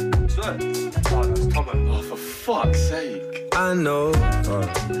texted me. Swear. Oh, that's Tomo. Oh, for fuck's sake. I know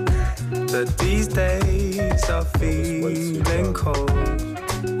that these days are feeling cold.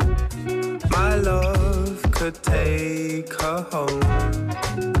 My love could take her home,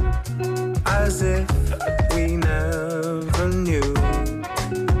 as if we never knew.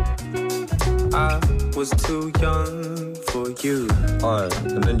 I was too young for you. Aye,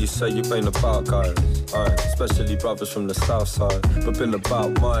 and then you say you ain't about guys. Aye, especially brothers from the south side. But been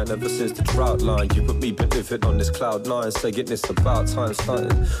about mine ever since the drought line. You but me been living on this cloud nine, saying it's about time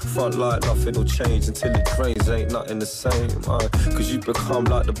starting. Front line, nothing will change until it drains. Ain't nothing the same. Aye, cause you become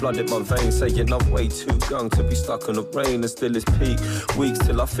like the blood in my veins. Saying I'm way too young to be stuck on the rain and still it's peak. Weeks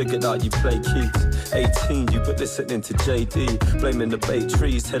till I figured out you play keys. 18, you but listening to JD. Blaming the bay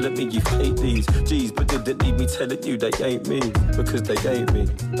trees, telling me you hate these G's, but didn't need me telling you they ain't me. Because they ain't me,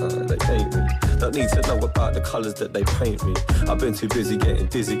 they ain't me. Don't need to know about the colours that they paint me. I've been too busy getting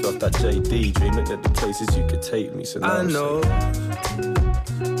dizzy off that JD, dreaming of the places you could take me. So now I know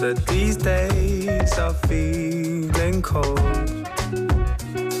that these days are feeling cold.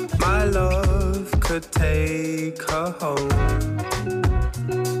 My love could take her home,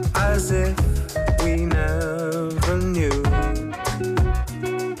 as if we never knew.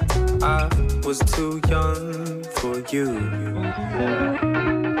 I was too young for you.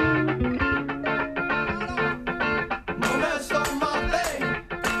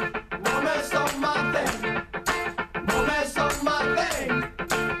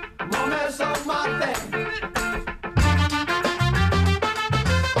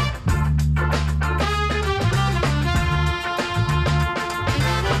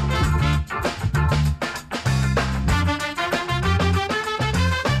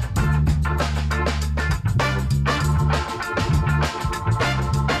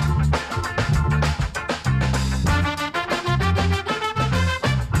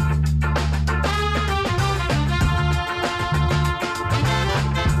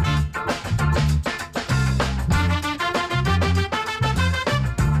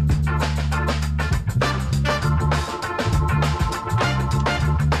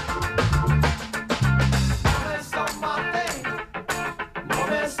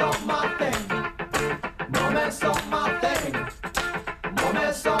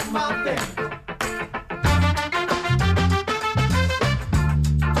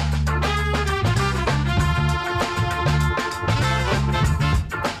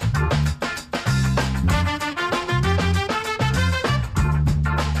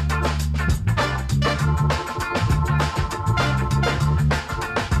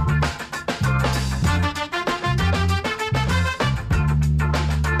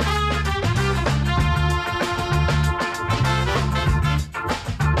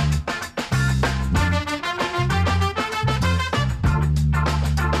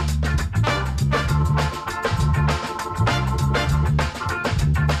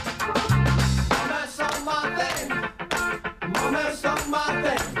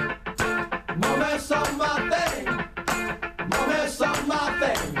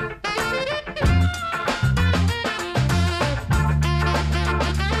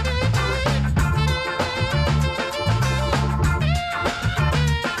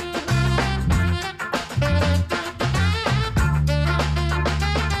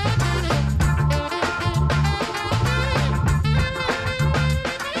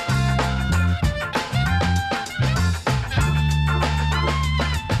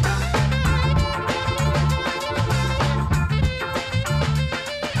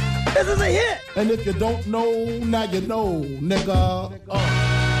 This is a hit. And if you don't know, now you know, nigga.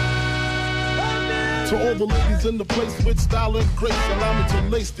 To all the ladies in the place with style and grace, allow me to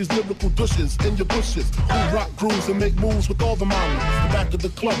lace these lyrical douches in your bushes. Who rock grooves and make moves with all the mommies. The back of the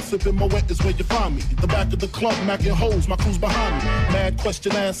club, sipping my wet is where you find me. The back of the club, macking hoes, my crew's behind me. Mad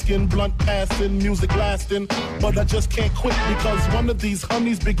question asking, blunt passing, music lasting. But I just can't quit because one of these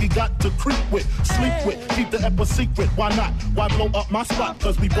honeys Biggie got to creep with, sleep with, keep the ep a secret. Why not? Why blow up my spot?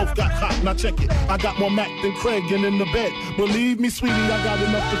 Cause we both got hot. Now check it. I got more Mac than Craig and in the bed. Believe me, sweetie, I got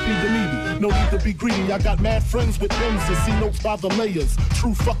enough to feed the needy. No need to be greedy. I got mad friends with Benz and see notes by the layers.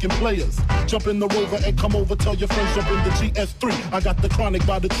 True fucking players. Jump in the Rover and come over. Tell your friends jump in the GS3. I got the chronic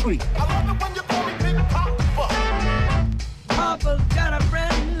by the tree. I love it when you call me Big Papa. Papa's got a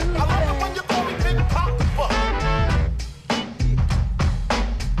brand new. I love it when you call me Big Papa.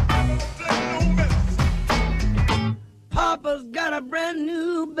 Papa's got a brand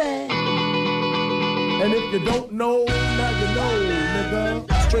new bag. And if you don't know, now you know, nigga.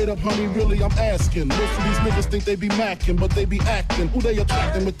 Straight up, honey, really, I'm asking. Most of these niggas think they be macking, but they be acting. Who they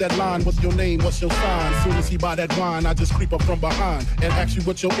attracting with that line? What's your name? What's your sign? Soon as he buy that wine, I just creep up from behind and ask you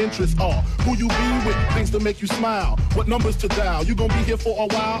what your interests are. Who you be with? Things to make you smile. What numbers to dial? You gonna be here for a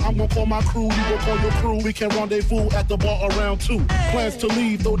while? I'm gonna call my crew. You gonna call your crew. We can rendezvous at the bar around 2. Plans to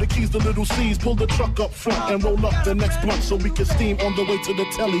leave, throw the keys to little C's. Pull the truck up front and roll up the next blunt so we can steam on the way to the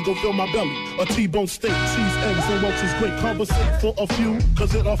telly. Go fill my belly. A T-bone steak, cheese, eggs, and Welch's great. Conversate for a few,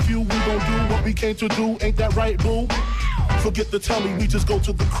 cause it a few. We gon' do what we came to do. Ain't that right, boo? Forget the telly, we just go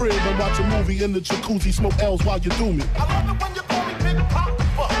to the crib and watch a movie in the jacuzzi, smoke L's while you do me. I love it when you call me Big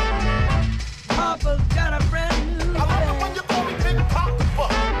Papa. Papa's got a brand new. I love it when you call me Big Papa.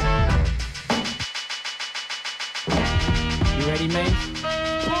 You ready, man?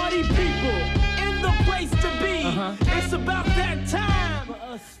 Party people in the place to be. It's about that time for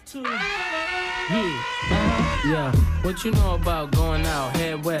us to. Yeah, what you know about going out?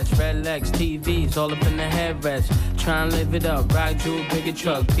 Head west, red legs, TVs, all up in the headrest. Try and live it up, rock jewel, bigger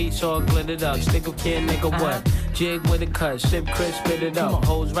truck, piece all glittered up. Stickle kid, nigga, what? Jig with a cut, sip crisp, spit it up.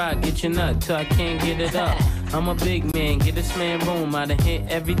 Hoes rock, get your nut till I can't get it up. I'm a big man, get this man room. I done hit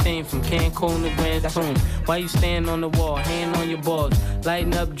everything from Cancun to Grand Tune. Why you stand on the wall, hand on your balls,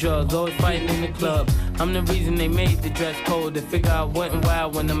 lighting up drugs, always fighting in the club. I'm the reason they made the dress code, to figure out what and why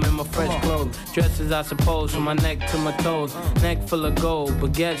when I'm in my fresh clothes. Dresses, I suppose, from my neck to my toes. Neck full of gold,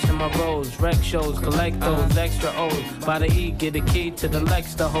 baguettes in my rolls. Rec shows, collect those extra O's. By the E, get a key to the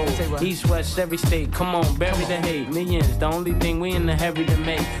Lex to hold. East, west, every state, come on, bury the hate. Millions, the only thing we in the hurry to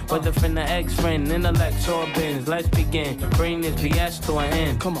make. Whether from the ex-friend, intellect, or bins. Let's begin, bring this BS to an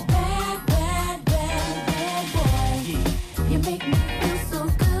end. Come on. Bad, bad, bad, bad boy. You make me feel so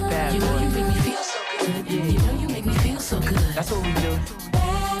good. Bad you know boy. you make me feel so good. You know you make me feel so good. That's what we do.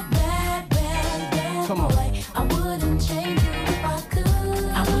 Bad, bad, bad, bad Come on. boy. I wouldn't change you if I could.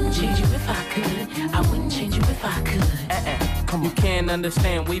 I wouldn't change you if I could. I wouldn't change you if I could. You can't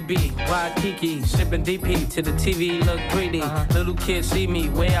understand, we be Waikiki, sipping DP to the TV, look greedy. Little kids see me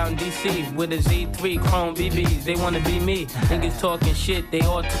way out in DC with a Z3 Chrome BBs. They wanna be me. Niggas talking shit, they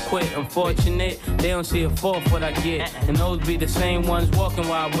ought to quit. Unfortunate, they don't see a fourth what I get. And those be the same ones walking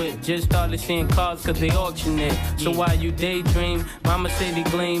while I whip. Just started seeing cars cause they auction it. So while you daydream, mama say they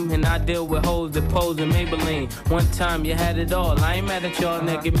gleam. And I deal with hoes that pose in Maybelline. One time you had it all. I ain't mad at y'all,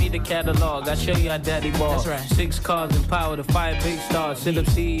 now give me the catalog. I show you how daddy ball. That's right. 6 cars and power to 5 big stars. Sit up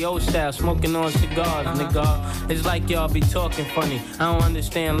CEO style, smoking on cigars, nigga. It's like y'all be talking funny. I don't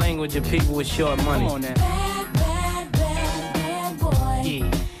understand language of people with short money. Come on now. Bad, bad, bad, bad boy.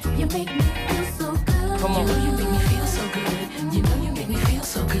 You make me feel so good. Come on. You know you make me feel so good. You know you make me feel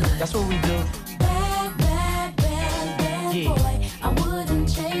so good. That's what we do. Bad, bad, bad, bad boy. I wouldn't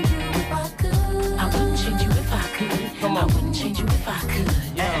change you if I could. I wouldn't change you if I could. Come on. I wouldn't change you if I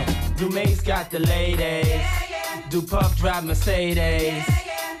could. Dumae's got the ladies. Do Puff drive Mercedes.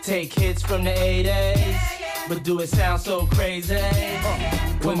 Take hits from the 80s. But do it sound so crazy?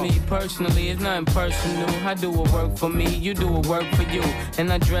 With me personally, it's nothing personal. I do what work for me, you do what work for you.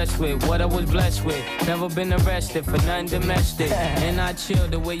 And I dress with what I was blessed with. Never been arrested for nothing domestic. And I chill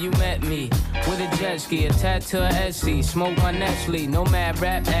the way you met me. With a jet ski, a tattoo of Etsy. Smoke my Nestle, no mad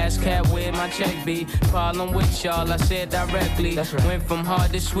rap, ass cat where my check be. Problem with y'all, I said directly. Went from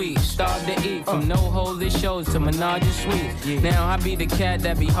hard to sweet, starved to eat. From no holy shows to Menage a Suite. Now I be the cat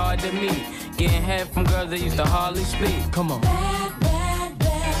that be hard to meet. Getting head from girls that used to hardly speak. Come on. Bad, bad,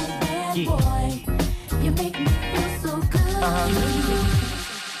 bad, bad boy. You make me feel so good. You know you make me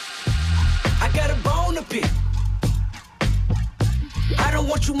I got a bone to pick. I don't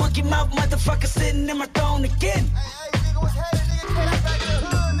want you monkey mouth motherfucker sitting in my throne again.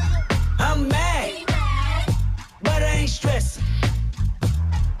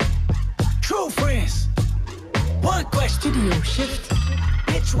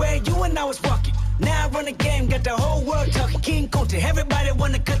 I was walking. Now I run the game, got the whole world talking. King Kunta, everybody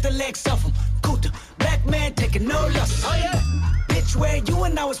wanna cut the legs off him. Kunta, black man taking no loss. Oh yeah. Bitch, where you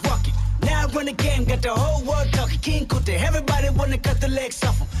and I was walking. Now I run the game, got the whole world talking. King Kunta, everybody wanna cut the legs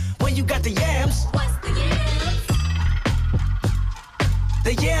off him. When you got the yams. What's the yams?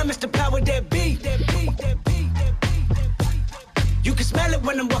 The yam is the power that be. You can smell it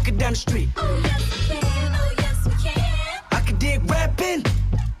when I'm walking down the street. Oh yes we can, oh yes we can. I can dig rapping,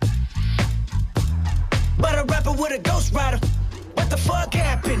 but a rapper with a ghost rider. What the fuck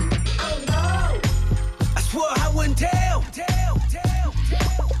happened? Oh no! I swore I wouldn't tell.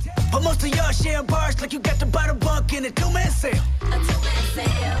 But most of y'all share bars like you got the bottom bunk in a two-man cell. A two-man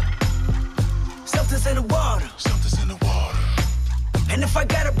cell. Something's in the water. Something's in the water. And if I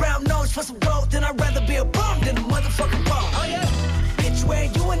got a brown nose for some gold, then I'd rather be a bum than a motherfucking bum. Oh yeah. Bitch, where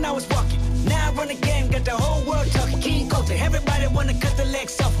you and I was walking. Now I run the game, got the whole world talking. King Kunta, everybody wanna cut the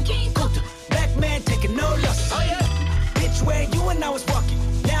legs off him. King Kunta, black man taking no loss. Oh yeah. Bitch, where you and I was walking.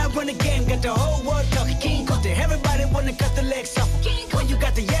 Now I run the game, got the whole world talking. King Kunta, everybody wanna cut the legs off him. When you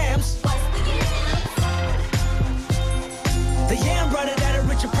got the yams. What's the yams? The yam brought it out of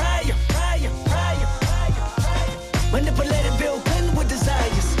Richard Pryor. Manipulated Bill Clinton with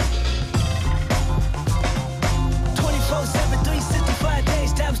desires. 24/7, 365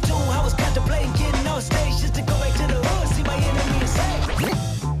 days times 2. I was contemplating getting on stage just to go back to the hood, see my enemy and say.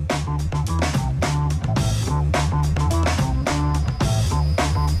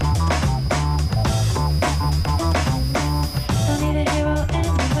 Don't need a hero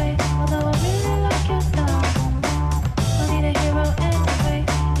anyway, although I really like your style. Don't need a hero anyway,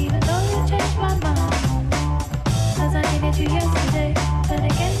 even though you changed my mind. 'Cause I needed you yesterday, but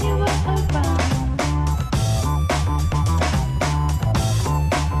again you were around.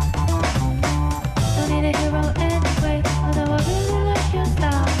 Don't need a hero anyway, although I really like your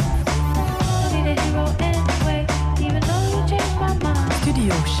style. Don't need a hero anyway, even though you changed my mind.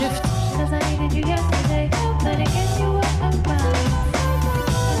 Studio Shift. 'Cause I needed you yesterday, but again you were around.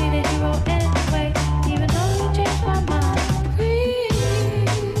 Don't need a hero anyway, even though you changed my mind.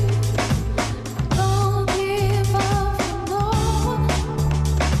 Don't give up no one,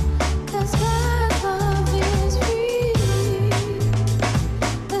 'cause God's love is free.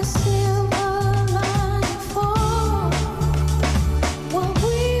 The silver lining for what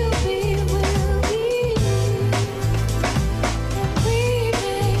will be, will be. And we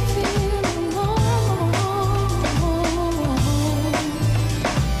may feel alone.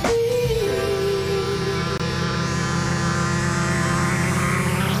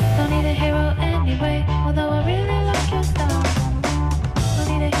 Don't need a hero anyway, although I really like your style. Don't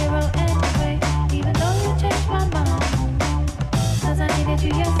need a hero anyway, even though you changed my mind. 'Cause I needed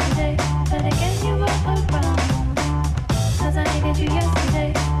you yesterday, but again you were around. 'Cause I needed you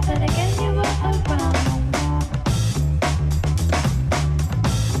yesterday, but again you were around.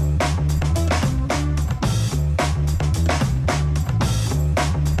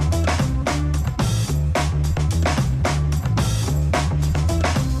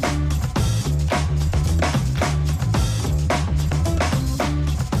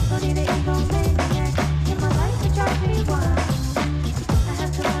 Don't need a ego maniac in my life to drive me wild. I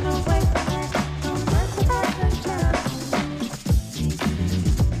have to run away from that. Don't mess about the child.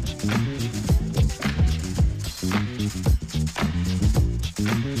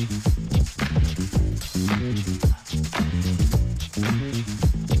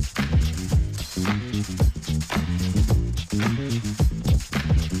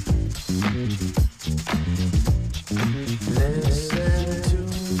 Listen to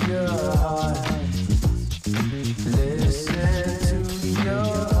your heart. Listen to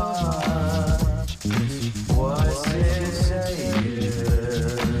your heart. What's it saying?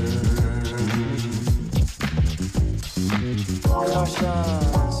 Caution,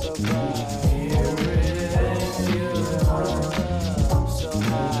 so bright. Hear it in your heart. So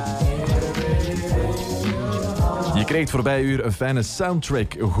high. Hear it in your heart. Je kreeg voorbij uur een fijne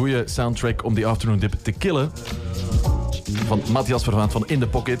soundtrack. Een goede soundtrack om die afternoon dip te killen. Van Matthias Vervaant van In The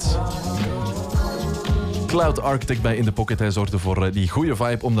Pocket. Cloud Architect bij In The Pocket. Hij zorgde voor die goede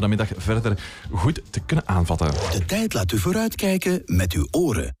vibe om de namiddag verder goed te kunnen aanvatten. De tijd laat u vooruitkijken met uw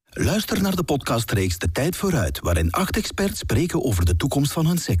oren. Luister naar de podcastreeks De Tijd Vooruit, waarin 8 experts spreken over de toekomst van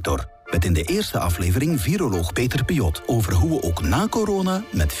hun sector. Met in de eerste aflevering viroloog Peter Piot over hoe we ook na corona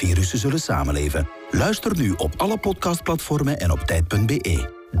met virussen zullen samenleven. Luister nu op alle podcastplatformen en op tijd.be.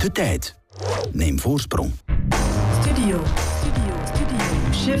 De Tijd. Neem voorsprong. Studio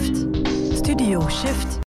Shift. Studio Shift.